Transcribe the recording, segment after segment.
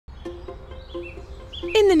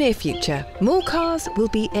In the near future, more cars will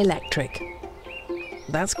be electric.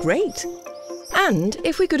 That's great. And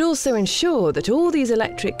if we could also ensure that all these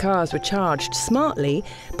electric cars were charged smartly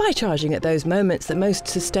by charging at those moments that most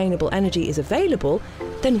sustainable energy is available,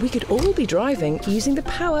 then we could all be driving using the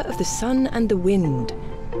power of the sun and the wind.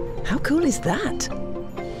 How cool is that?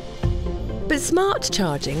 But smart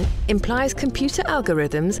charging implies computer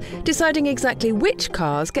algorithms deciding exactly which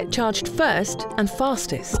cars get charged first and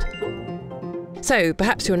fastest. So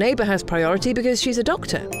perhaps your neighbour has priority because she's a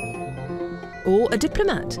doctor, or a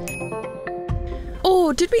diplomat.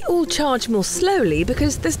 Or did we all charge more slowly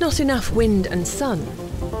because there's not enough wind and sun?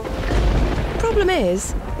 Problem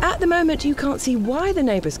is, at the moment you can't see why the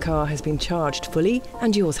neighbour's car has been charged fully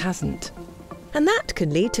and yours hasn't. And that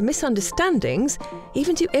can lead to misunderstandings,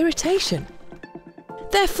 even to irritation.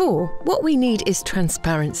 Therefore, what we need is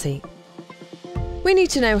transparency. We need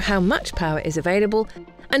to know how much power is available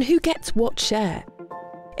and who gets what share.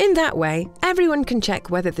 In that way, everyone can check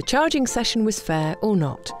whether the charging session was fair or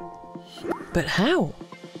not. But how?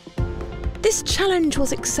 This challenge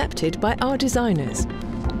was accepted by our designers.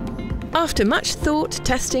 After much thought,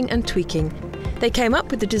 testing and tweaking, they came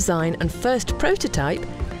up with the design and first prototype,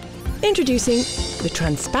 introducing the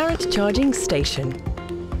Transparent Charging Station.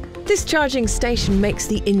 This charging station makes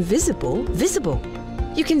the invisible visible.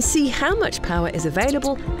 You can see how much power is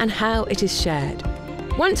available and how it is shared.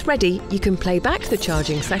 Once ready, you can play back the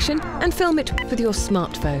charging session and film it with your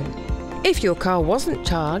smartphone. If your car wasn't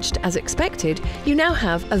charged as expected, you now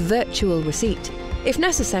have a virtual receipt. If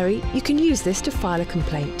necessary, you can use this to file a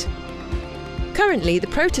complaint. Currently, the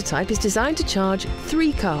prototype is designed to charge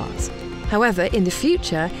 3 cars. However, in the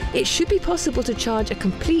future, it should be possible to charge a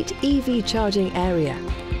complete EV charging area.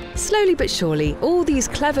 Slowly but surely, all these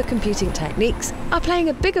clever computing techniques are playing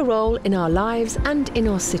a bigger role in our lives and in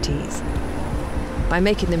our cities. By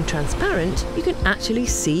making them transparent, you can actually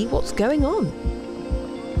see what's going on.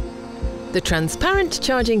 The Transparent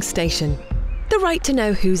Charging Station. The right to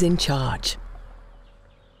know who's in charge.